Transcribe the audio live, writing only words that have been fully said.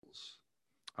principles.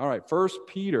 All right, 1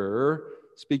 Peter,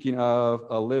 speaking of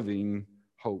a living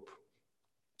hope.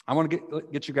 I want to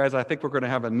get you guys, I think we're going to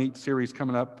have a neat series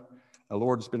coming up. The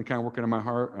Lord's been kind of working in my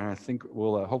heart, and I think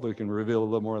we'll hopefully we can reveal a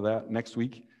little more of that next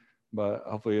week, but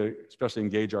hopefully especially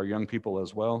engage our young people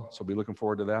as well, so be looking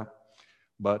forward to that.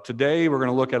 But today we're going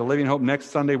to look at a living hope.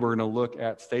 Next Sunday we're going to look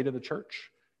at state of the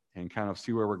church and kind of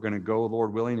see where we're going to go,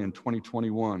 Lord willing, in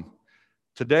 2021.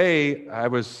 Today I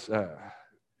was,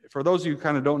 for those of you who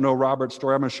kind of don't know Robert's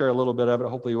story, I'm going to share a little bit of it.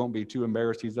 Hopefully you won't be too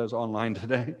embarrassed. He does online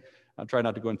today. I'll try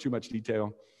not to go into too much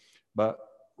detail. But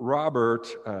Robert,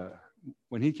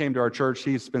 when he came to our church,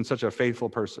 he's been such a faithful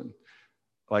person.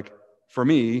 Like for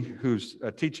me, who's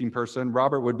a teaching person,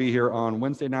 Robert would be here on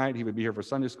Wednesday night. He would be here for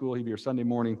Sunday school. He'd be here Sunday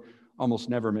morning, almost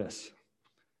never miss.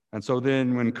 And so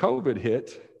then when COVID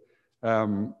hit,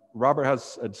 Robert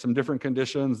has some different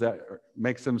conditions that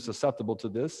makes him susceptible to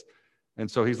this. And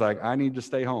so he's like, I need to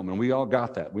stay home. And we all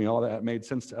got that. That made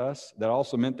sense to us. That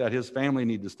also meant that his family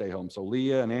needed to stay home. So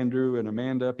Leah and Andrew and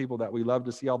Amanda, people that we love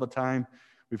to see all the time,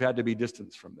 we've had to be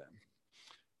distanced from them.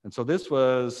 And so this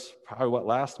was probably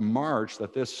last March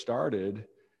that this started.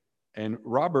 And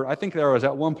Robert, I think there was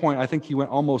at one point, I think he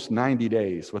went almost 90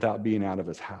 days without being out of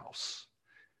his house.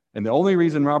 And the only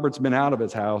reason Robert's been out of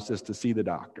his house is to see the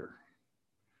doctor.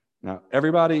 Now,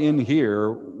 everybody in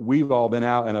here, we've all been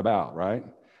out and about, right?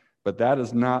 But that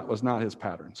was not his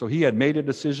pattern. So he had made a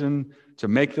decision to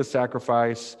make the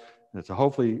sacrifice to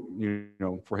hopefully,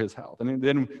 for his health. And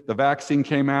then the vaccine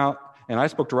came out, and I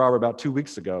spoke to Robert about 2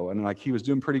 weeks ago, and he was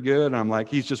doing pretty good. And I'm like,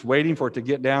 he's just waiting for it to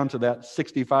get down to that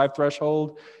 65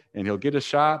 threshold, and he'll get his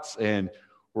shots, and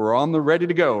we're on the ready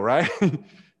to go, right?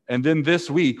 And then this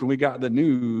week, when we got the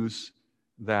news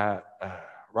that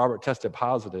Robert tested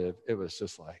positive, it was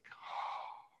just like,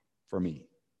 for me.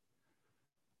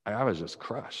 I was just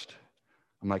crushed.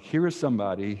 I'm like, here is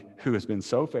somebody who has been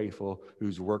so faithful,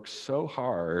 who's worked so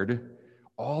hard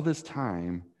all this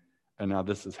time, and now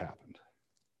this has happened.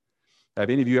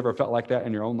 Have any of you ever felt like that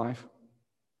in your own life?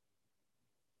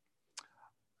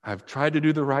 I've tried to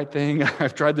do the right thing.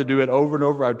 I've tried to do it over and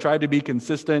over. I've tried to be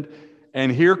consistent,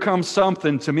 and here comes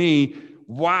something to me.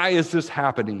 Why is this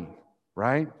happening,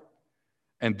 right?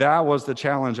 And that was the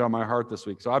challenge on my heart this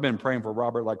week. So I've been praying for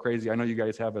Robert like crazy. I know you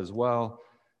guys have as well.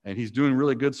 And he's doing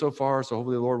really good so far, so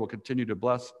hopefully the Lord will continue to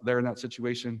bless there in that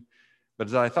situation. But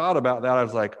as I thought about that, I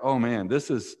was like, oh man,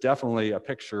 this is definitely a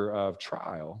picture of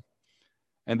trial.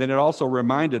 And then it also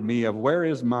reminded me of, where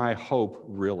is my hope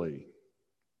really?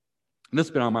 And this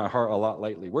has been on my heart a lot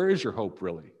lately. Where is your hope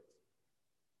really?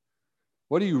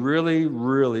 What do you really,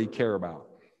 really care about?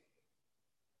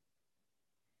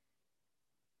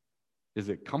 Is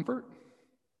it comfort?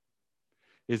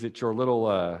 Is it your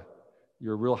little...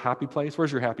 your real happy place?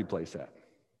 Where's your happy place at?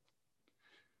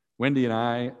 Wendy and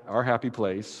I, our happy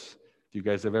place, if you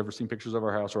guys have ever seen pictures of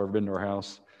our house or ever been to our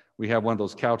house, we have one of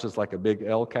those couches like a big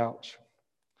L couch.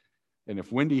 And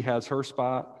if Wendy has her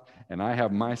spot, and I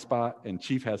have my spot, and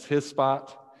Chief has his spot,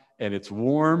 and it's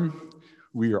warm,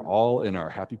 we are all in our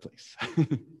happy place.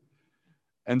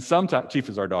 And sometimes, Chief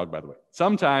is our dog, by the way.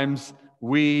 Sometimes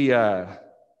we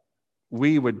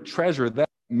would treasure that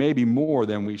maybe more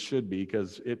than we should be,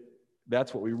 because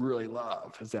that's what we really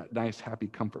love, is that nice, happy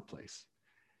comfort place.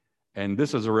 And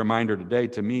this is a reminder today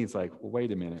to me. It's like, well,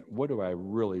 wait a minute. What do I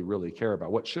really, really care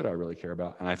about? What should I really care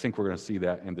about? And I think we're going to see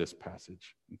that in this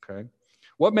passage, okay?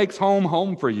 What makes home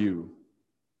home for you?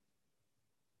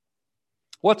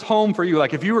 What's home for you?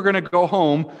 Like, if you were going to go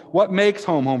home, what makes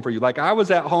home home for you? Like, I was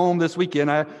at home this weekend.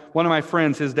 One of my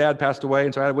friends, his dad passed away,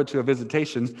 and so I went to a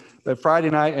visitation. But Friday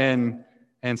night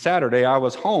and Saturday, I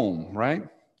was home, right?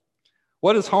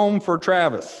 What is home for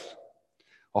Travis?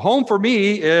 Well, home for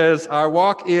me is I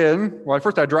walk in,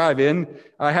 first I drive in,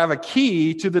 I have a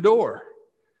key to the door.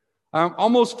 I'm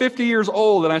almost 50 years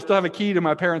old and I still have a key to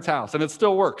my parents' house, and it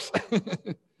still works.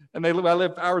 And I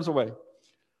live hours away.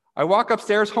 I walk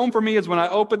upstairs. Home for me is when I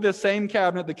open this same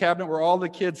cabinet, the cabinet where all the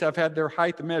kids have had their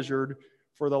height measured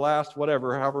for the last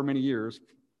however many years,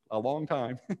 a long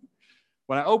time.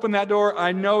 When I open that door,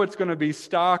 I know it's going to be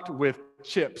stocked with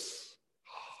chips.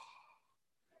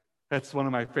 That's one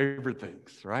of my favorite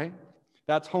things, right?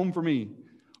 That's home for me.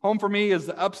 Home for me is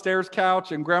the upstairs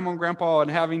couch and Grandma and Grandpa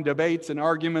and having debates and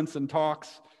arguments and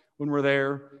talks when we're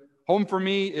there. Home for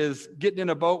me is getting in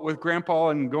a boat with Grandpa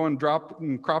and going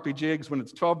dropping crappie jigs when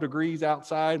it's 12 degrees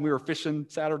outside and we were fishing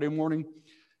Saturday morning.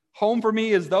 Home for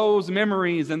me is those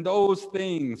memories and those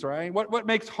things, right? What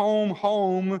makes home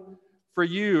home for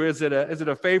you? Is it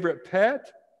a favorite pet?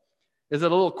 Is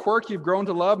it a little quirk you've grown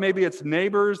to love? Maybe it's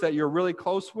neighbors that you're really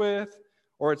close with.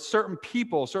 or it's certain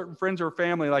people, certain friends or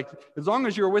family. Like, as long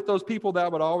as you're with those people,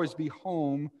 that would always be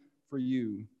home for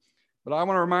you. But I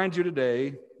want to remind you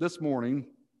today, this morning,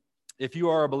 if you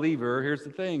are a believer, here's the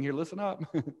thing. Here, listen up.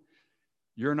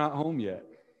 You're not home yet.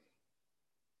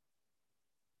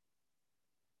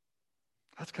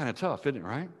 That's kind of tough, isn't it,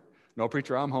 right? No,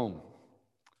 preacher, I'm home.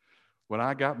 When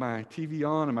I got my TV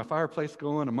on and my fireplace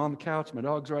going, I'm on the couch, my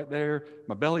dog's right there,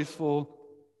 my belly's full,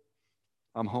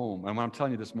 I'm home. And what I'm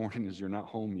telling you this morning is you're not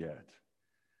home yet.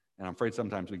 And I'm afraid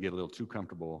sometimes we get a little too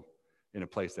comfortable in a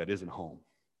place that isn't home.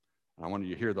 And I want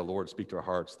you to hear the Lord speak to our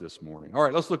hearts this morning. All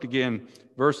right, let's look again.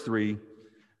 Verse 3.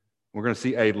 We're going to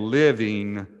see a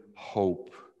living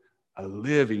hope. A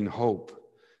living hope.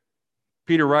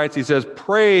 Peter writes, he says,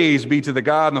 "Praise be to the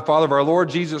God and the Father of our Lord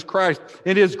Jesus Christ.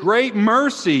 In his great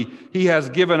mercy, he has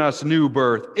given us new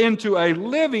birth into a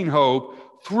living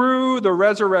hope through the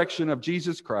resurrection of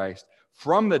Jesus Christ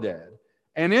from the dead,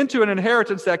 and into an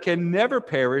inheritance that can never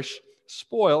perish,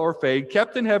 spoil, or fade,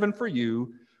 kept in heaven for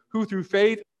you, who through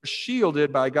faith are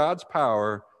shielded by God's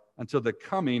power until the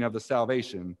coming of the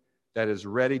salvation that is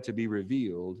ready to be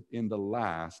revealed in the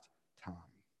last time."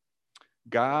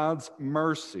 God's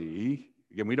mercy,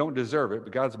 again, we don't deserve it,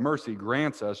 but God's mercy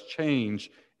grants us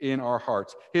change in our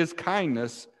hearts. His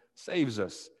kindness saves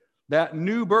us. That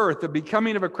new birth, the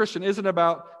becoming of a Christian, isn't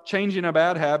about changing a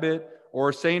bad habit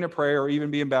or saying a prayer or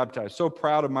even being baptized. So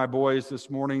proud of my boys this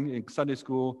morning in Sunday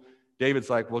school. David's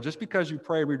like, well, just because you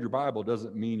pray, read your Bible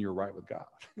doesn't mean you're right with God.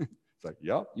 It's like,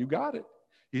 yep, you got it.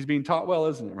 He's being taught well,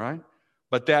 isn't it, right?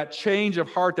 But that change of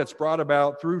heart that's brought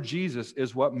about through Jesus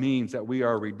is what means that we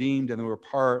are redeemed and we're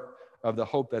part of the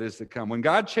hope that is to come. When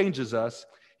God changes us,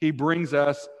 he brings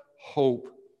us hope,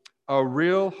 a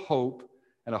real hope,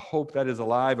 and a hope that is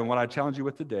alive. And what I challenge you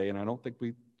with today, and I don't think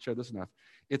we share this enough,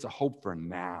 it's a hope for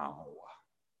now.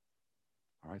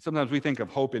 All right. Sometimes we think of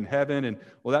hope in heaven, and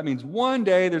well, that means one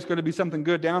day there's going to be something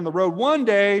good down the road. One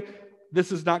day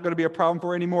this is not going to be a problem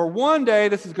for anymore. One day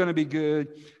this is going to be good.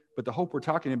 But the hope we're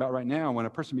talking about right now, when a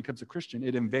person becomes a Christian,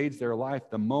 it invades their life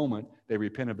the moment they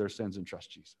repent of their sins and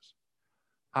trust Jesus.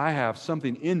 I have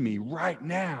something in me right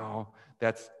now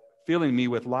that's filling me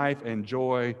with life and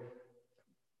joy,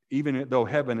 even though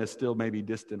heaven is still maybe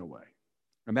distant away.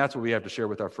 And that's what we have to share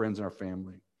with our friends and our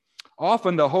family.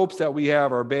 Often the hopes that we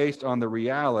have are based on the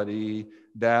reality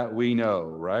that we know,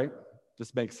 right?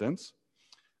 This makes sense.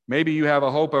 Maybe you have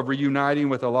a hope of reuniting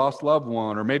with a lost loved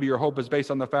one, or maybe your hope is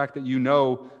based on the fact that you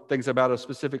know things about a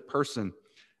specific person.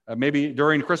 Maybe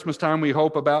during Christmas time, we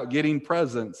hope about getting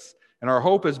presents, and our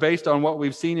hope is based on what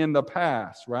we've seen in the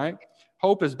past, right?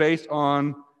 Hope is based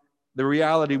on the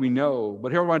reality we know.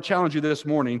 But here I want to challenge you this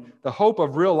morning. The hope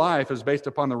of real life is based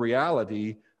upon the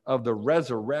reality of the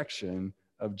resurrection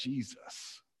of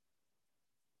Jesus.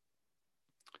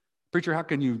 Preacher, how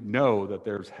can you know that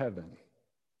there's heaven?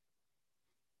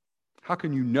 How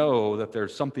can you know that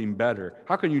there's something better?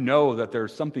 How can you know that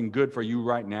there's something good for you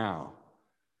right now?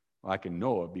 Well, I can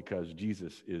know it because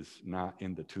Jesus is not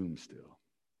in the tomb still.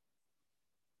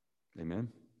 Amen?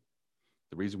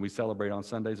 The reason we celebrate on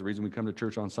Sundays, the reason we come to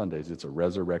church on Sundays, it's a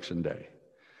resurrection day.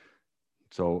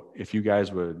 So if you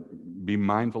guys would be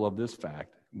mindful of this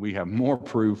fact, we have more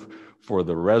proof for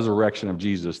the resurrection of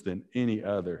Jesus than any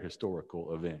other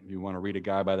historical event. You want to read a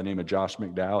guy by the name of Josh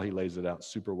McDowell, he lays it out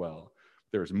super well.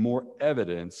 There's more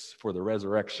evidence for the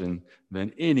resurrection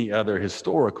than any other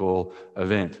historical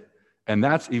event. And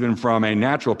that's even from a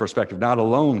natural perspective, not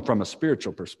alone from a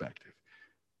spiritual perspective.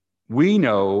 We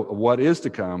know what is to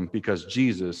come because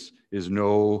Jesus is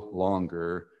no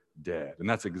longer dead. And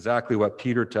that's exactly what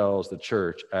Peter tells the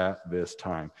church at this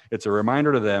time. It's a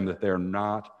reminder to them that they're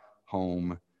not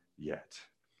home yet.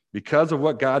 Because of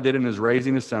what God did in his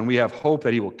raising his son, we have hope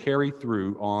that he will carry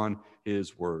through on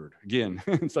his word. Again,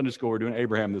 in Sunday school, we're doing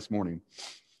Abraham this morning.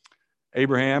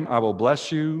 Abraham, I will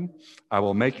bless you. I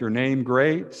will make your name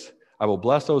great. I will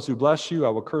bless those who bless you. I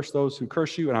will curse those who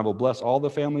curse you. And I will bless all the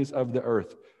families of the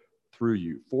earth through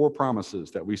you. 4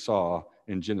 promises that we saw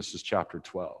in Genesis chapter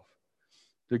 12.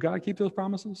 Did God keep those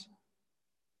promises?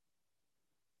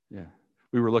 Yeah.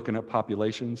 We were looking at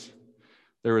populations.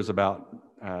 There was about,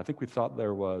 I think we thought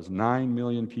there was 9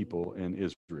 million people in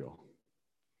Israel.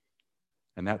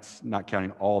 And that's not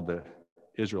counting all the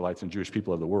Israelites and Jewish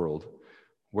people of the world.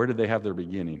 Where did they have their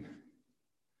beginning?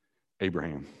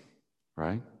 Abraham,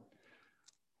 right?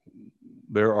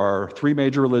 There are 3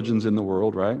 major religions in the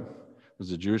world, right? There's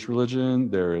the Jewish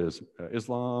religion, there is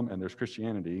Islam, and there's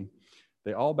Christianity.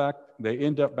 They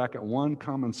end up back at one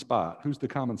common spot. Who's the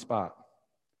common spot?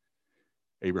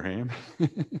 Abraham,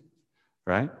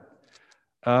 right?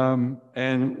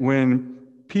 And when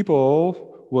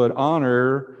people would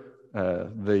honor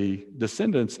the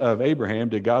descendants of Abraham,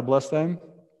 did God bless them?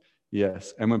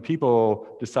 Yes. And when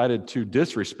people decided to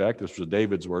disrespect, this was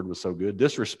David's word, was so good,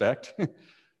 disrespect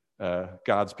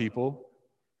God's people,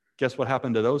 guess what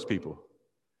happened to those people?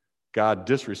 God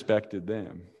disrespected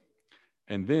them.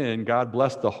 And then God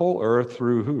blessed the whole earth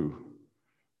through who?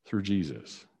 Through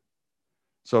Jesus.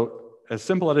 So as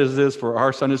simple as it is for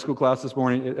our Sunday school class this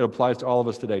morning, it applies to all of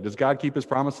us today. Does God keep his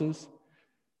promises?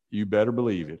 You better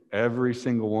believe it. Every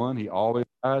single one. He always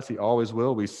does. He always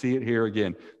will. We see it here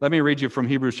again. Let me read you from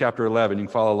Hebrews chapter 11. You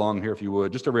can follow along here if you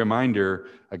would. Just a reminder,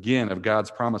 again, of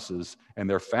God's promises, and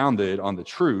they're founded on the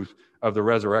truth of the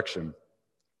resurrection.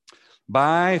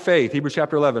 By faith, Hebrews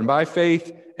chapter 11, by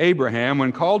faith, Abraham,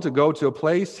 when called to go to a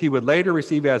place he would later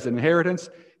receive as an inheritance,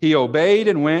 he obeyed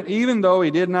and went, even though he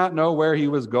did not know where he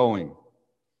was going.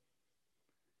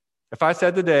 If I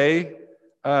said today,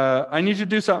 I need you to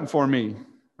do something for me,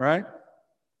 right?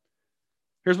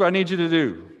 Here's what I need you to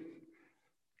do.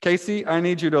 Casey, I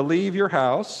need you to leave your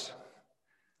house.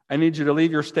 I need you to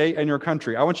leave your state and your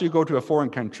country. I want you to go to a foreign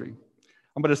country.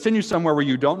 I'm going to send you somewhere where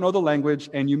you don't know the language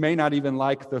and you may not even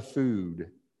like the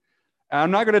food. I'm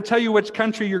not going to tell you which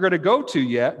country you're going to go to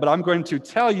yet, but I'm going to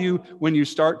tell you when you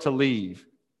start to leave.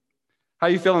 How are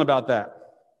you feeling about that?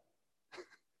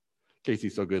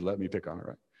 Casey's so good, let me pick on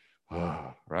her,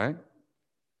 right? Right?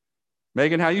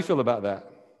 Megan, how you feel about that?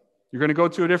 You're going to go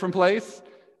to a different place,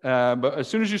 but as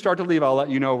soon as you start to leave, I'll let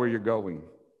you know where you're going.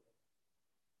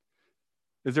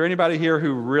 Is there anybody here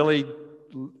who really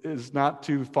is not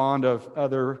too fond of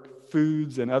other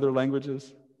foods and other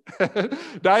languages?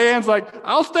 Diane's like,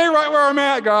 I'll stay right where I'm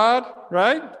at, God,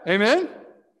 right? Amen?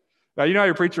 Now, you know how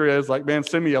your preacher is, like, man,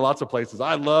 send me to lots of places.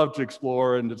 I love to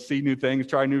explore and to see new things,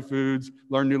 try new foods,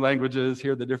 learn new languages,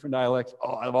 hear the different dialects.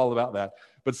 Oh, I'm all about that.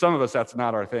 But some of us, that's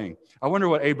not our thing. I wonder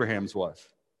what Abraham's was,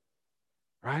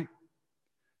 right?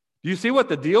 Do you see what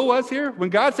the deal was here?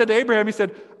 When God said to Abraham, he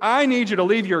said, I need you to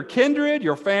leave your kindred,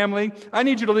 your family. I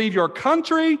need you to leave your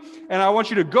country, and I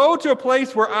want you to go to a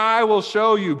place where I will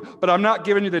show you, but I'm not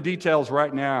giving you the details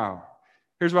right now.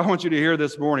 Here's what I want you to hear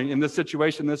this morning. In this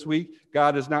situation this week,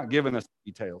 God has not given us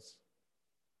details,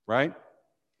 right?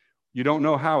 You don't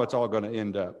know how it's all going to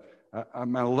end up. I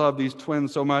love these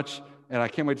twins so much, and I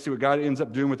can't wait to see what God ends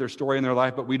up doing with their story in their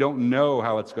life, but we don't know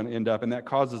how it's going to end up, and that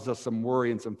causes us some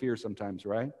worry and some fear sometimes,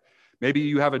 right? Maybe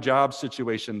you have a job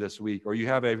situation this week, or you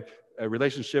have a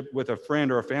relationship with a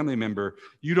friend or a family member.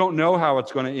 You don't know how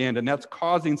it's going to end, and that's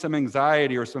causing some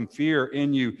anxiety or some fear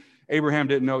in you. Abraham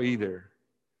didn't know either,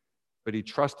 but he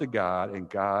trusted God, and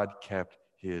God kept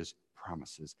his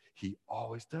promises. He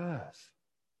always does.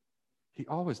 He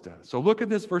always does. So look at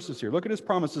these verses here. Look at his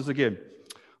promises again.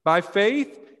 By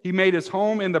faith, he made his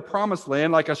home in the promised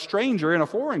land like a stranger in a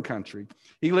foreign country.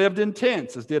 He lived in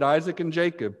tents, as did Isaac and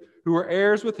Jacob, who were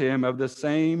heirs with him of the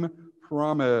same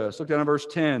promise. Look down at verse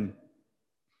 10.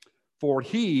 For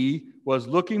he was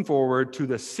looking forward to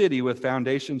the city with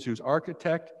foundations, whose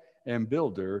architect and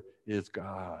builder is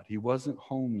God. He wasn't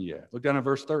home yet. Look down at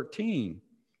verse 13.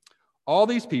 All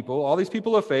these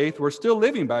people of faith, were still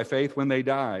living by faith when they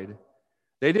died.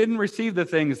 They didn't receive the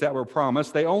things that were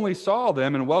promised. They only saw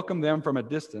them and welcomed them from a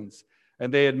distance.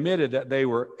 And they admitted that they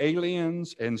were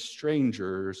aliens and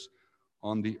strangers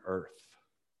on the earth.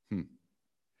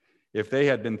 If they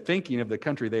had been thinking of the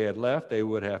country they had left, they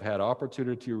would have had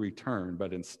opportunity to return.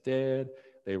 But instead,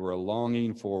 they were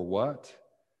longing for what?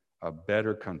 A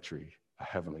better country, a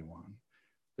heavenly one.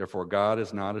 Therefore, God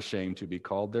is not ashamed to be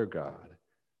called their God,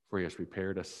 for he has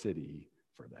prepared a city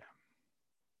for them.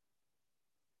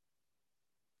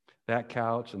 That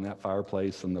couch and that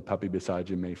fireplace and the puppy beside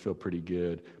you may feel pretty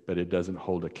good, but it doesn't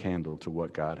hold a candle to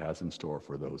what God has in store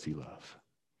for those he loves.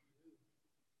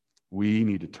 We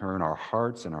need to turn our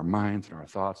hearts and our minds and our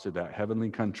thoughts to that heavenly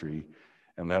country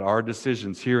and let our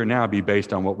decisions here and now be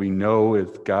based on what we know is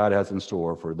God has in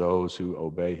store for those who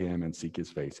obey him and seek his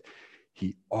face.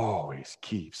 He always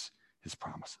keeps his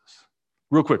promises.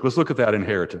 Real quick, let's look at that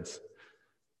inheritance.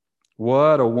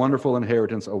 What a wonderful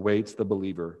inheritance awaits the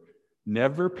believer.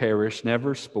 Never perish,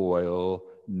 never spoil,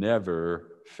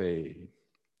 never fade.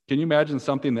 Can you imagine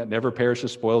something that never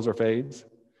perishes, spoils, or fades?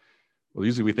 Well,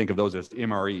 usually we think of those as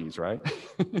MREs, right?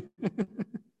 You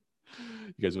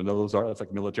guys know those are? That's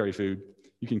like military food.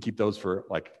 You can keep those for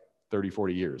like 30,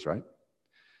 40 years, right?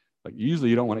 Like usually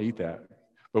you don't want to eat that.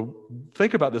 But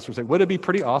think about this for a second. Would it be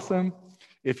pretty awesome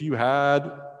if you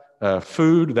had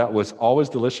food that was always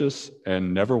delicious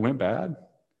and never went bad?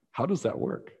 How does that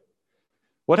work?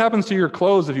 What happens to your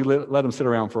clothes if you let them sit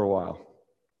around for a while?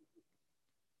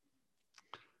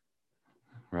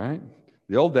 Right?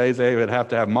 The old days, they would have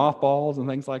to have mothballs and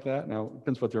things like that. Now, it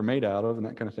depends what they're made out of and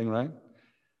that kind of thing, right?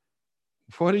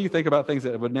 What do you think about things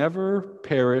that would never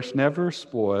perish, never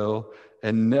spoil,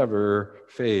 and never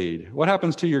fade? What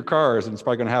happens to your cars? And it's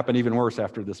probably going to happen even worse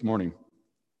after this morning.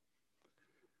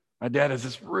 My dad has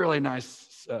this really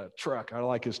nice truck. I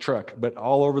like his truck, but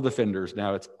all over the fenders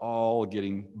now, it's all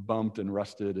getting bumped and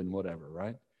rusted and whatever,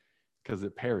 right? Because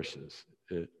it perishes.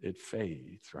 It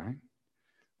fades, right?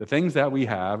 The things that we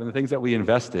have and the things that we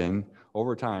invest in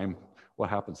over time, what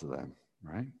happens to them,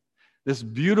 right? This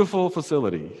beautiful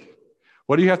facility,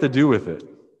 what do you have to do with it?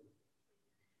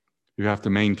 You have to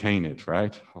maintain it,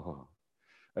 right? Oh.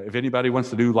 If anybody wants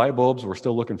to do light bulbs, we're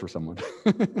still looking for someone,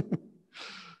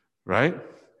 right?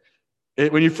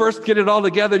 When you first get it all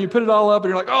together and you put it all up and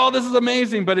you're like, oh, this is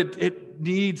amazing, but it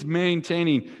needs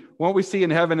maintaining. What we see in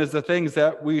heaven is the things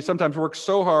that we sometimes work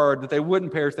so hard that they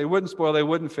wouldn't perish, they wouldn't spoil, they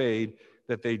wouldn't fade,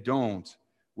 that they don't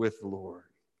with the Lord.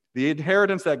 The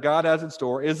inheritance that God has in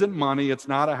store isn't money. It's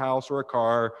not a house or a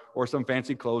car or some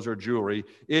fancy clothes or jewelry.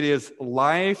 It is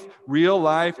life, real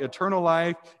life, eternal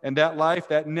life, and that life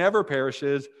that never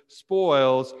perishes,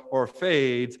 spoils, or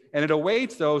fades. And it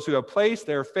awaits those who have placed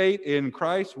their faith in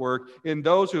Christ's work, in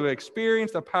those who have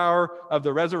experienced the power of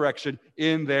the resurrection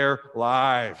in their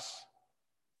lives.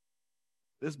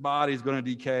 This body is going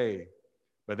to decay,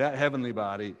 but that heavenly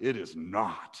body, it is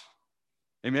not.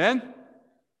 Amen?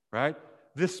 Right?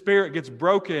 This spirit gets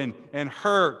broken and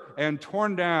hurt and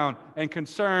torn down and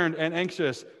concerned and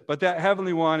anxious, but that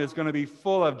heavenly one is going to be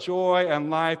full of joy and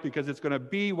life because it's going to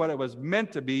be what it was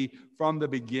meant to be from the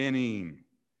beginning.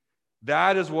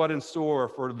 That is what in store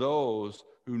for those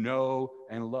who know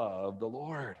and love the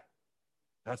Lord.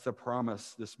 That's the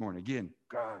promise this morning. Again,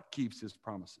 God keeps his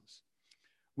promises.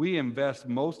 We invest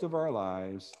most of our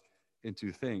lives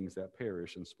into things that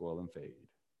perish and spoil and fade.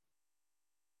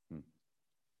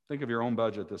 Think of your own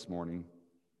budget this morning.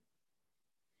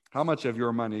 How much of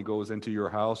your money goes into your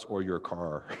house or your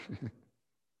car?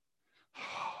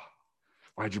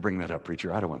 Why'd you bring that up,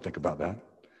 preacher? I don't want to think about that.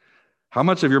 How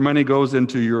much of your money goes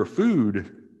into your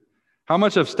food? How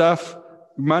much of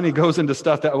money goes into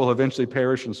stuff that will eventually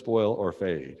perish and spoil or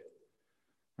fade?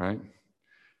 Right?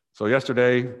 So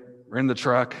yesterday, we're in the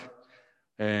truck,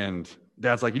 and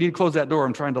Dad's like, you need to close that door.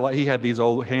 I'm trying to light. He had these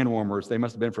old hand warmers. They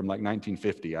must have been from like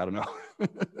 1950. I don't know.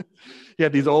 He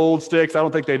had these old sticks. I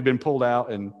don't think they'd been pulled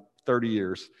out in 30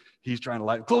 years. He's trying to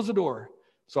light. Close the door.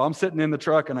 So I'm sitting in the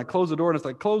truck, and I close the door, and it's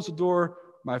like, close the door.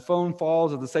 My phone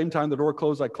falls. At the same time the door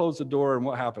closed, I close the door, and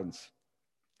what happens?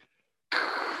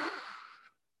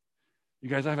 You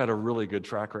guys, I've had a really good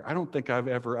tracker. I don't think I've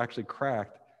ever actually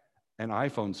cracked an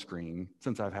iPhone screen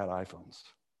since I've had iPhones.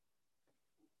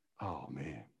 Oh,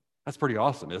 man. That's pretty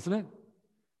awesome, isn't it?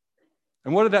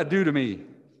 And what did that do to me?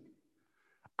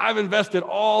 I've invested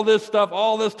all this stuff,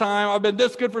 all this time. I've been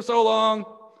this good for so long.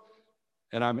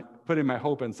 And I'm putting my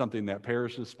hope in something that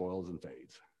perishes, spoils, and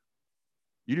fades.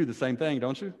 You do the same thing,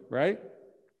 don't you? Right?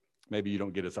 Maybe you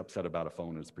don't get as upset about a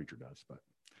phone as the preacher does, but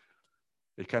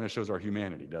it kind of shows our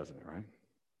humanity, doesn't it, right?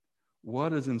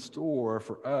 What is in store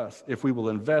for us if we will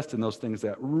invest in those things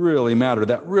that really matter,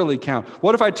 that really count?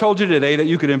 What if I told you today that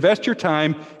you could invest your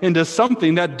time into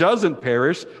something that doesn't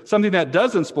perish, something that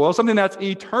doesn't spoil, something that's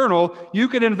eternal? You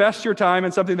could invest your time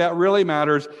in something that really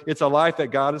matters. It's a life that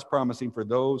God is promising for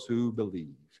those who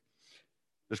believe.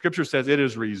 The scripture says it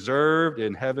is reserved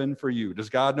in heaven for you. Does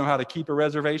God know how to keep a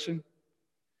reservation?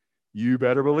 You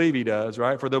better believe he does,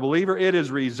 right? For the believer, it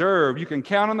is reserved. You can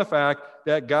count on the fact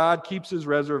that God keeps his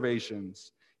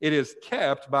reservations. It is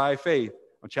kept by faith.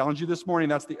 I'll challenge you this morning,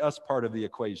 that's the us part of the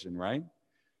equation, right?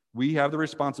 We have the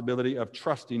responsibility of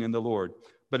trusting in the Lord.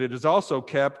 But it is also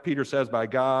kept, Peter says, by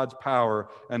God's power,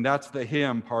 and that's the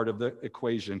him part of the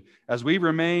equation. As we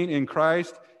remain in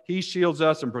Christ, he shields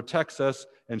us and protects us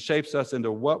and shapes us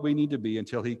into what we need to be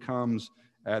until he comes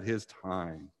at his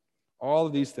time. All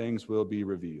of these things will be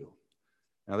revealed.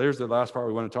 Now, there's the last part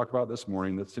we want to talk about this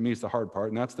morning. That to me is the hard part,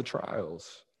 and that's the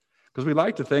trials. Because we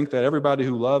like to think that everybody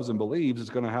who loves and believes is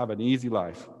going to have an easy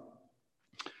life.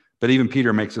 But even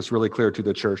Peter makes this really clear to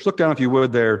the church. Look down, if you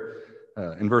would, there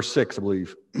in verse 6, I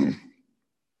believe.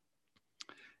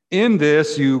 In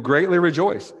this you greatly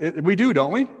rejoice. We do,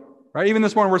 don't we? Right? Even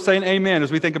this morning we're saying amen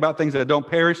as we think about things that don't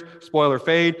perish, spoil, or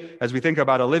fade, as we think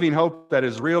about a living hope that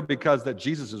is real because that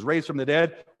Jesus is raised from the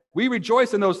dead. We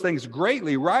rejoice in those things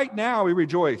greatly. Right now we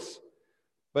rejoice.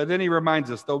 But then he reminds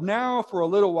us, though now for a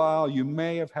little while you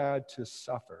may have had to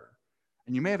suffer.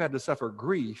 And you may have had to suffer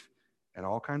grief and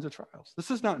all kinds of trials.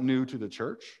 This is not new to the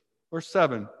church. Verse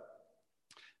 7.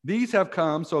 These have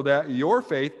come so that your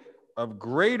faith of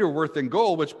greater worth than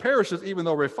gold, which perishes even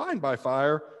though refined by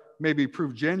fire, may be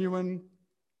proved genuine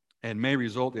and may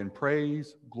result in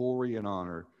praise, glory, and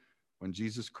honor when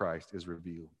Jesus Christ is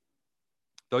revealed.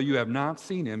 Though you have not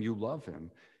seen him, you love him.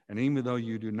 And even though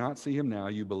you do not see him now,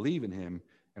 you believe in him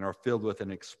and are filled with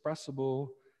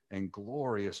inexpressible and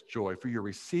glorious joy, for you're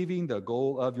receiving the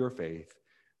goal of your faith,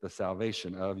 the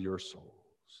salvation of your souls.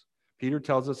 Peter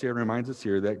tells us here and reminds us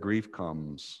here that grief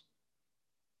comes.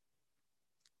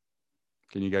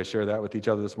 Can you guys share that with each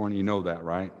other this morning? You know that,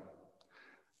 right?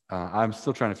 I'm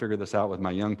still trying to figure this out with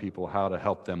my young people, how to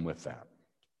help them with that.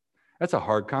 That's a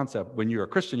hard concept. When you're a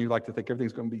Christian, you like to think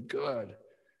everything's going to be good.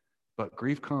 But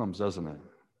grief comes, doesn't it?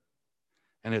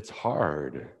 And it's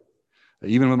hard.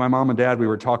 Even with my mom and dad, we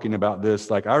were talking about this.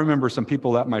 Like, I remember some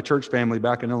people at my church family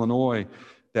back in Illinois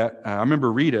that I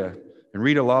remember Rita. And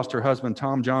Rita lost her husband,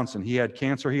 Tom Johnson. He had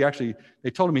cancer.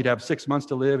 They told him he'd have 6 months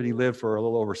to live, and he lived for a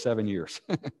little over 7 years.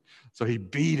 So he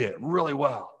beat it really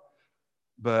well.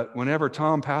 But whenever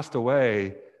Tom passed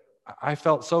away, I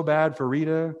felt so bad for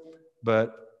Rita.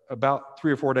 But about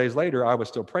 3 or 4 days later, I was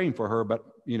still praying for her. But,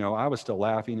 I was still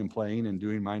laughing and playing and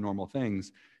doing my normal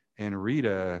things. And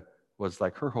Rita was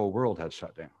like her whole world had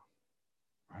shut down,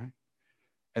 right?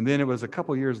 And then it was a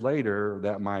couple years later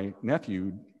that my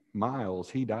nephew, Miles,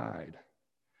 he died.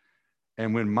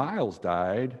 And when Miles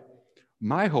died,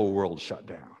 my whole world shut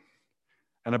down.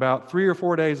 And about 3 or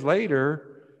 4 days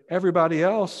later, everybody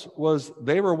else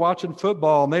they were watching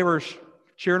football, and they were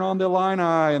cheering on the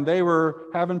Illini, and they were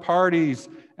having parties.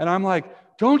 And I'm like,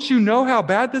 don't you know how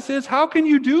bad this is? How can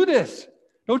you do this?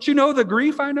 Don't you know the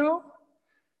grief I know?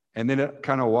 And then it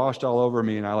kind of washed all over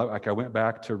me, and I went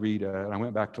back to Rita, and I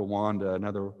went back to Wanda,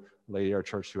 another lady at our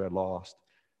church who had lost.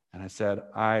 And I said,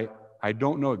 I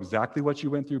don't know exactly what you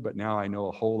went through, but now I know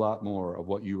a whole lot more of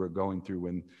what you were going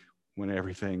through when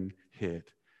everything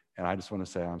hit. And I just want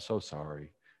to say, I'm so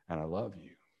sorry, and I love you.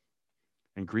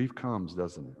 And grief comes,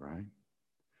 doesn't it, right?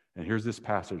 And here's this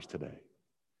passage today.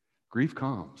 Grief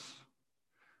comes.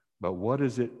 But what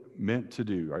is it meant to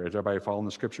do? Is everybody following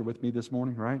the scripture with me this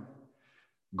morning, right?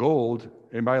 Gold,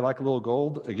 anybody like a little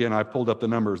gold? Again, I pulled up the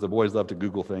numbers. The boys love to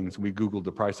Google things. We Googled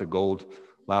the price of gold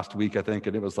last week, I think,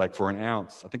 and it was like for an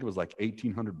ounce, I think it was like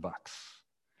 $1,800.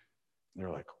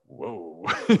 They're like, whoa,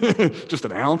 just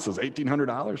an ounce is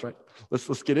 $1,800, right?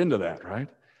 Let's get into that, right?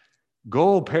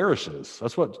 Gold perishes.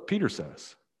 That's what Peter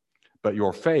says. But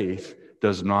your faith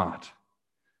does not.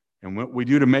 And what we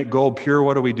do to make gold pure,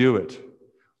 what do we do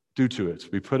to it?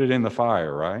 We put it in the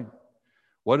fire, right?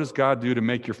 What does God do to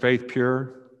make your faith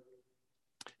pure?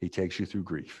 He takes you through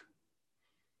grief.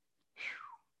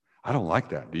 I don't like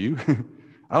that, do you?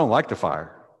 I don't like the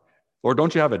fire. Lord,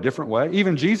 don't you have a different way?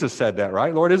 Even Jesus said that,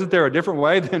 right? Lord, isn't there a different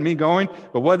way than me going?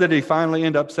 But what did he finally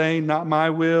end up saying? Not my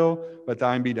will, but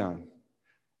thine be done.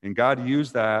 And God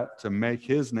used that to make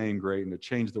his name great and to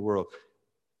change the world.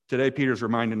 Today, Peter's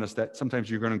reminding us that sometimes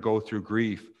you're going to go through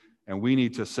grief, and we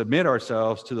need to submit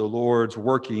ourselves to the Lord's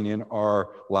working in our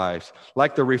lives.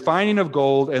 Like the refining of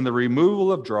gold and the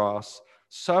removal of dross,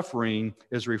 suffering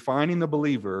is refining the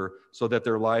believer so that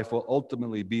their life will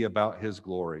ultimately be about his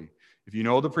glory. If you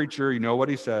know the preacher, you know what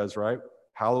he says, right?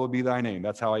 Hallowed be thy name.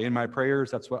 That's how I end my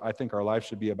prayers. That's what I think our life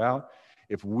should be about.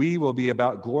 If we will be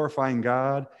about glorifying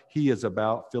God, he is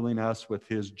about filling us with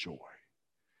his joy.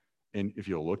 And if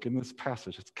you'll look in this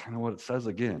passage, it's kind of what it says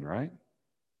again, right?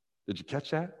 Did you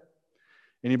catch that?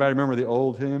 Anybody remember the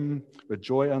old hymn, with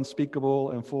joy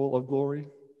unspeakable and full of glory?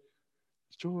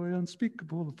 Joy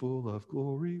unspeakable and full of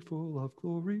glory, full of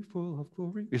glory, full of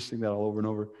glory. You sing that all over and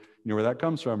over. You know where that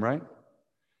comes from, right?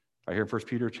 I hear 1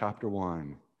 Peter chapter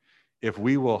 1. If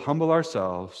we will humble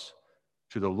ourselves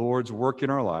to the Lord's work in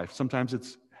our life, sometimes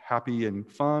it's happy and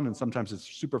fun, and sometimes it's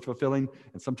super fulfilling,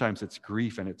 and sometimes it's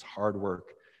grief and it's hard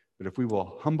work. But if we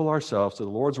will humble ourselves to the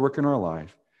Lord's work in our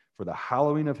life for the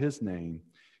hallowing of his name,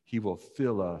 he will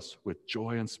fill us with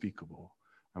joy unspeakable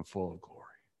and full of glory.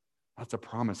 That's a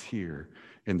promise here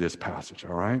in this passage,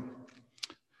 all right?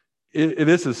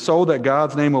 This is so that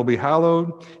God's name will be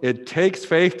hallowed. It takes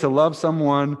faith to love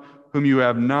someone whom you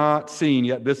have not seen,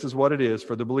 yet this is what it is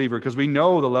for the believer, because we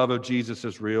know the love of Jesus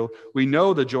is real. We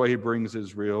know the joy he brings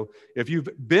is real. If you've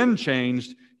been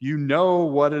changed, you know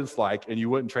what it's like, and you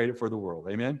wouldn't trade it for the world.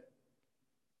 Amen?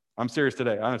 I'm serious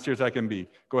today. I'm as serious as I can be.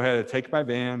 Go ahead and take my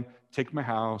van, take my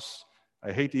house.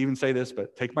 I hate to even say this,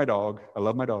 but take my dog. I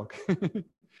love my dog.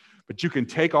 But you can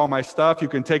take all my stuff. You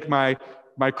can take my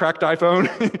cracked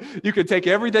iPhone. You can take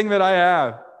everything that I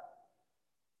have.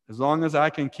 As long as I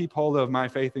can keep hold of my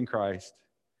faith in Christ,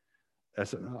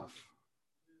 that's enough.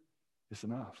 It's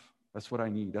enough. That's what I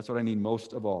need. That's what I need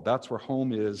most of all. That's where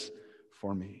home is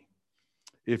for me.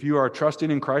 If you are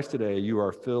trusting in Christ today, you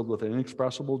are filled with an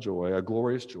inexpressible joy, a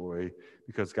glorious joy,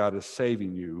 because God is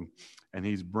saving you, and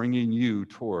he's bringing you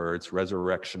towards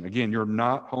resurrection. Again, you're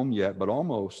not home yet, but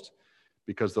almost,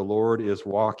 because the Lord is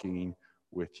walking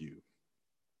with you.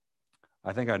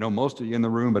 I think I know most of you in the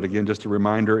room, but again, just a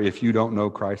reminder, if you don't know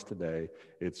Christ today,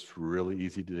 it's really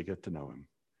easy to get to know him.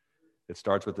 It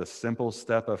starts with a simple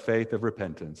step of faith of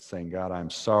repentance, saying, God, I'm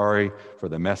sorry for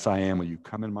the mess I am. Will you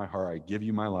come in my heart? I give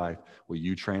you my life. Will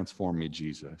you transform me,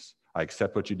 Jesus? I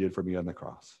accept what you did for me on the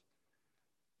cross.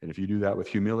 And if you do that with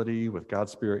humility, with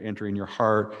God's Spirit entering your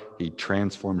heart, he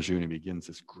transforms you and he begins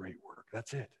this great work.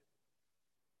 That's it.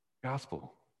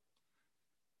 Gospel.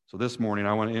 So this morning,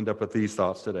 I want to end up with these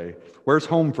thoughts today. Where's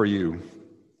home for you?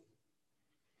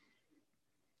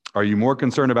 Are you more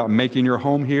concerned about making your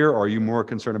home here, or are you more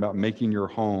concerned about making your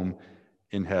home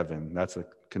in heaven? That's a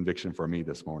conviction for me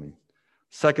this morning.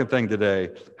 Second thing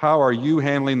today, how are you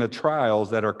handling the trials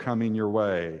that are coming your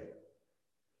way?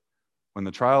 When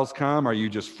the trials come, are you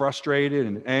just frustrated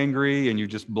and angry and you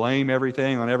just blame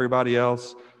everything on everybody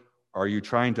else? Are you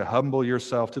trying to humble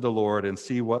yourself to the Lord and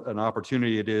see what an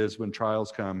opportunity it is when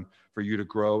trials come for you to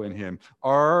grow in him?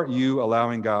 Are you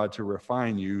allowing God to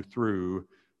refine you through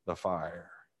the fire?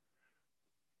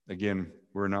 Again,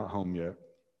 we're not home yet.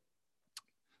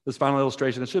 This final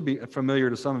illustration, it should be familiar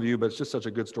to some of you, but it's just such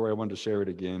a good story. I wanted to share it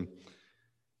again.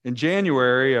 In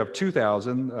January of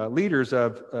 2000, leaders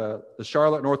of the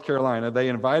Charlotte, North Carolina, they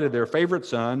invited their favorite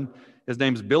son, his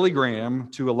name's Billy Graham,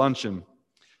 to a luncheon.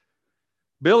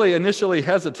 Billy, initially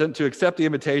hesitant to accept the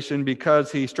invitation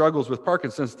because he struggles with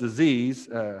Parkinson's disease,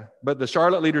 but the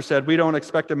Charlotte leader said, we don't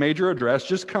expect a major address,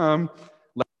 just come,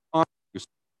 let on you.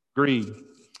 Agreed.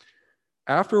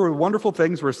 After wonderful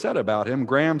things were said about him,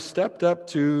 Graham stepped up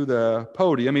to the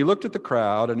podium. He looked at the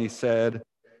crowd and he said,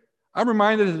 I'm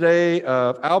reminded today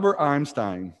of Albert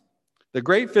Einstein, the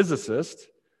great physicist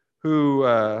who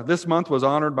this month was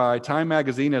honored by Time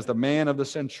magazine as the man of the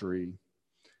century.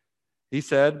 He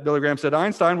said, Billy Graham said,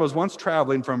 Einstein was once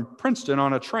traveling from Princeton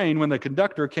on a train when the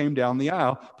conductor came down the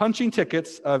aisle, punching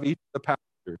tickets of each of the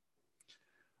passengers.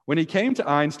 When he came to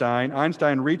Einstein,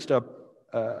 Einstein reached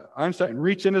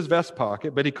in his vest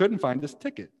pocket, but he couldn't find his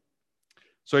ticket.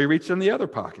 So he reached in the other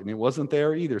pocket, and it wasn't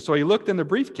there either. So he looked in the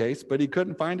briefcase, but he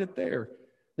couldn't find it there.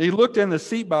 And he looked in the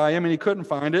seat by him, and he couldn't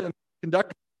find it. And the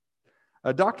conductor,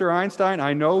 Dr. Einstein,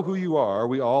 I know who you are.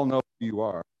 We all know who you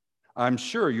are. I'm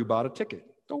sure you bought a ticket.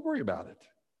 Don't worry about it.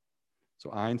 So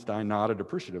Einstein nodded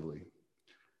appreciatively.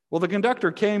 Well, the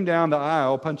conductor came down the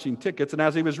aisle punching tickets, and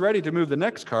as he was ready to move the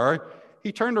next car,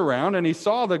 he turned around and he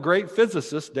saw the great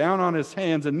physicist down on his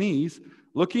hands and knees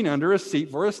looking under his seat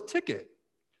for his ticket.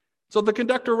 So the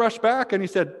conductor rushed back and he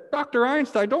said, Dr.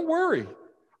 Einstein, don't worry.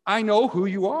 I know who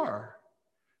you are.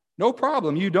 No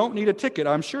problem. You don't need a ticket.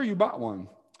 I'm sure you bought one.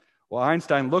 Well,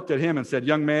 Einstein looked at him and said,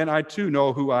 young man, I too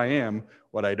know who I am.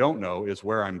 What I don't know is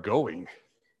where I'm going.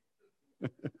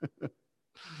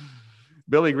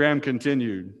 Billy Graham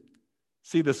continued.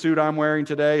 See the suit I'm wearing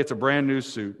today? It's a brand new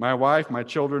suit. My wife, my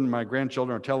children, my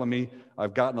grandchildren are telling me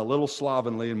I've gotten a little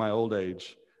slovenly in my old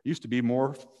age. Used to be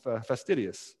more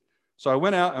fastidious. So I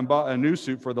went out and bought a new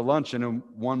suit for the luncheon on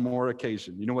one more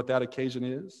occasion. You know what that occasion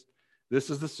is?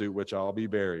 This is the suit which I'll be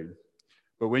buried.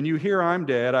 But when you hear I'm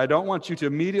dead, I don't want you to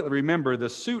immediately remember the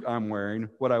suit I'm wearing.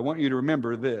 What I want you to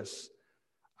remember this.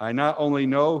 I not only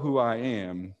know who I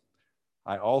am,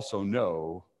 I also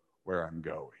know where I'm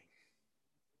going.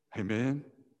 Amen?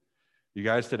 You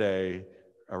guys, today,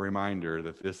 a reminder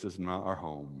that this is not our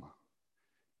home.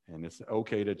 And it's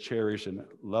okay to cherish and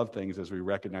love things as we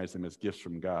recognize them as gifts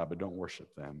from God, but don't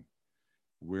worship them.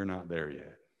 We're not there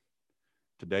yet.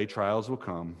 Today, trials will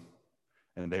come,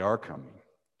 and they are coming.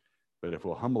 But if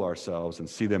we'll humble ourselves and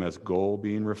see them as gold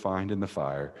being refined in the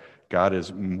fire, God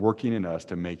is working in us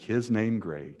to make his name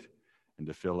great and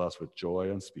to fill us with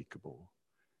joy unspeakable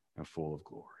and full of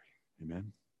glory.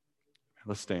 Amen?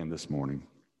 Let's stand this morning.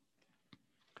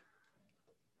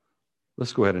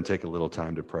 Let's go ahead and take a little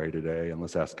time to pray today, and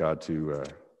let's ask God to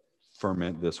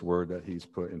ferment this word that he's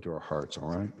put into our hearts, all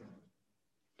right?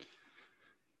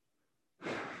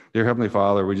 Dear Heavenly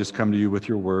Father, we just come to you with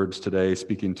your words today,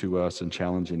 speaking to us and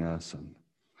challenging us. And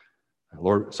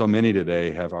Lord, so many today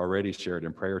have already shared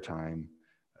in prayer time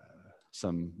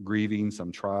some grieving,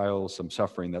 some trials, some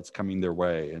suffering that's coming their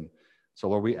way. And so,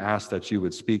 Lord, we ask that you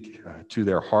would speak to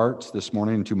their hearts this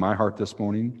morning, to my heart this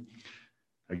morning.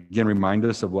 Again, remind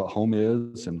us of what home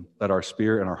is, and let our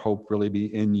spirit and our hope really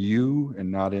be in you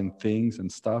and not in things and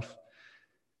stuff.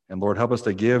 And Lord, help us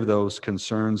to give those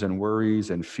concerns and worries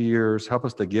and fears, help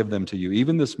us to give them to you.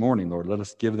 Even this morning, Lord, let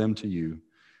us give them to you.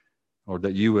 Lord,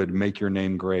 that you would make your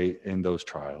name great in those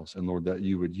trials. And Lord, that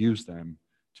you would use them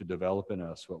to develop in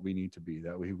us what we need to be,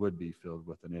 that we would be filled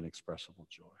with an inexpressible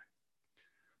joy.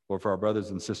 Lord, for our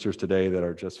brothers and sisters today that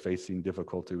are just facing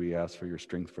difficulty, we ask for your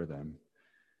strength for them.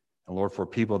 And Lord, for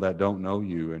people that don't know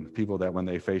you and people that when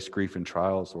they face grief and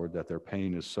trials, Lord, that their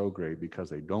pain is so great because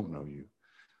they don't know you.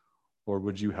 Lord,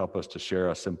 would you help us to share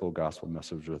a simple gospel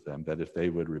message with them, that if they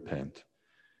would repent,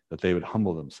 that they would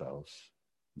humble themselves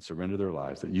and surrender their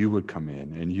lives, that you would come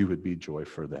in and you would be joy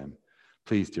for them.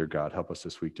 Please, dear God, help us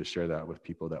this week to share that with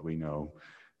people that we know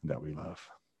and that we love.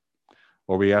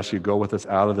 Lord, we ask you to go with us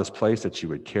out of this place, that you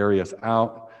would carry us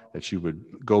out, that you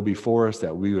would go before us,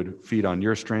 that we would feed on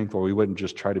your strength, or we wouldn't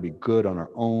just try to be good on our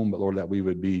own, but Lord, that we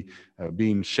would be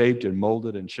being shaped and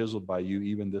molded and chiseled by you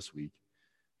even this week.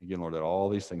 Again, Lord, that all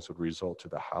these things would result to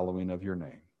the hallowing of your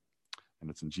name. And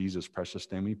it's in Jesus' precious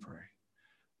name we pray.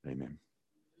 Amen.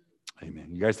 Amen.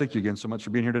 You guys, thank you again so much for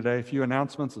being here today. A few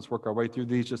announcements. Let's work our way through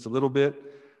these just a little bit.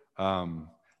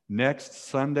 Next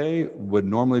Sunday would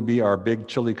normally be our big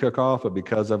chili cook-off, but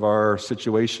because of our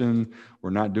situation, we're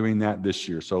not doing that this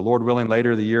year. So Lord willing,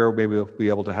 later in the year, maybe we'll be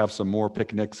able to have some more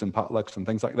picnics and potlucks and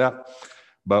things like that.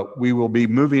 But we will be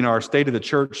moving our State of the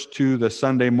Church to the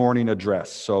Sunday morning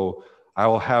address. So I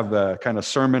will have a kind of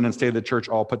sermon and State of the Church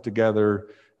all put together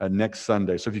next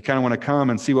Sunday. So if you kind of want to come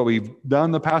and see what we've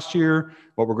done the past year,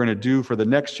 what we're going to do for the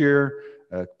next year,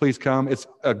 please come. It's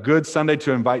a good Sunday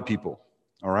to invite people.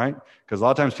 All right? Because a lot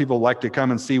of times people like to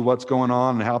come and see what's going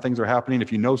on and how things are happening.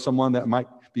 If you know someone that might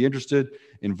be interested,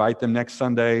 invite them next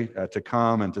Sunday to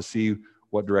come and to see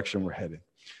what direction we're headed.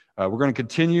 We're going to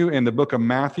continue in the book of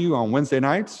Matthew on Wednesday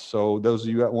nights. So those of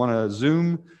you that want to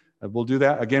Zoom, we'll do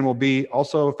that. Again, we'll be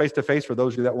also face-to-face for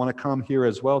those of you that want to come here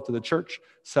as well to the church,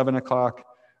 7 o'clock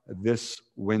this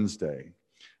Wednesday.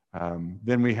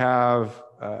 Then we have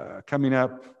coming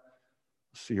up,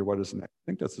 let's see here, what is next?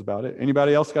 I think that's about it.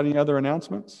 Anybody else got any other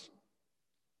announcements?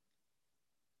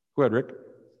 Go ahead, Rick.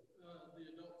 The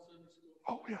adult Sunday school.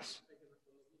 Oh, yes. Taking up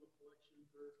a little collection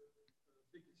for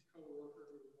Vicky's co-worker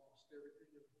who lost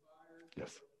everything in the fire.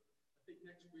 Yes. I think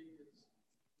next week it's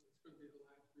going to be the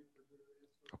last week for doing it.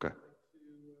 So Okay. I'd like to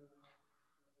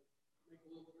make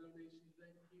a little donation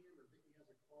today to him, or Vicky has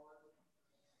a card.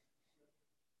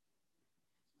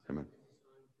 Amen.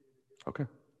 Okay.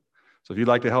 So if you'd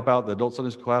like to help out the adult Sunday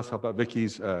school class, help out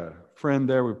Vicky's friend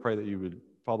there, we pray that you would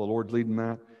follow the Lord's lead in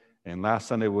that. And last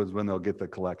Sunday was when they'll get the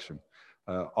collection.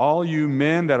 All you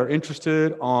men that are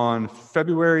interested, on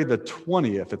February the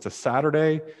 20th, it's a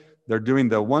Saturday, they're doing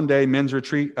the one-day men's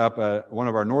retreat up at one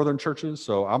of our northern churches.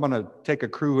 So I'm going to take a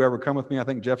crew, whoever come with me. I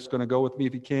think Jeff's going to go with me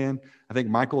if he can. I think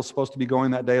Michael's supposed to be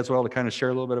going that day as well to kind of share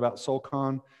a little bit about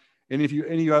SoulCon. And if you,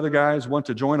 any other guys want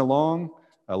to join along,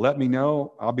 let me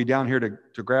know. I'll be down here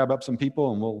to grab up some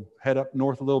people, and we'll head up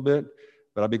north a little bit.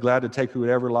 But I'll be glad to take who would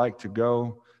ever like to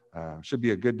go. Should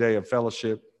be a good day of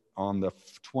fellowship on the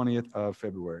 20th of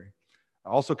February.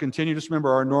 Also continue, just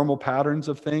remember our normal patterns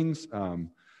of things,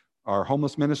 our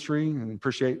homeless ministry, and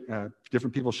appreciate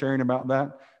different people sharing about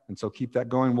that. And so keep that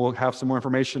going. We'll have some more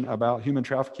information about human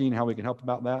trafficking, how we can help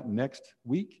about that next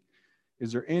week.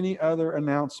 Is there any other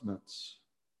announcements?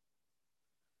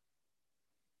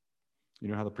 You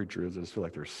know how the preacher is. I just feel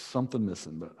like there's something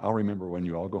missing, but I'll remember when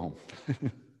you all go home.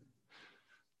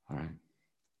 All right.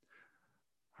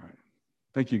 All right.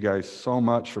 Thank you guys so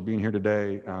much for being here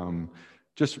today.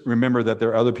 Just remember that there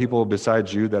are other people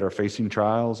besides you that are facing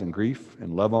trials and grief,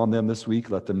 and love on them this week.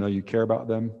 Let them know you care about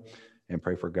them, and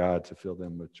pray for God to fill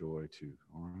them with joy too.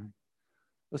 All right.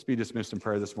 Let's be dismissed in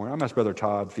prayer this morning. I'm going to ask Brother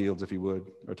Todd Fields if he would.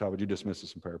 Or Todd, would you dismiss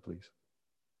us in prayer, please?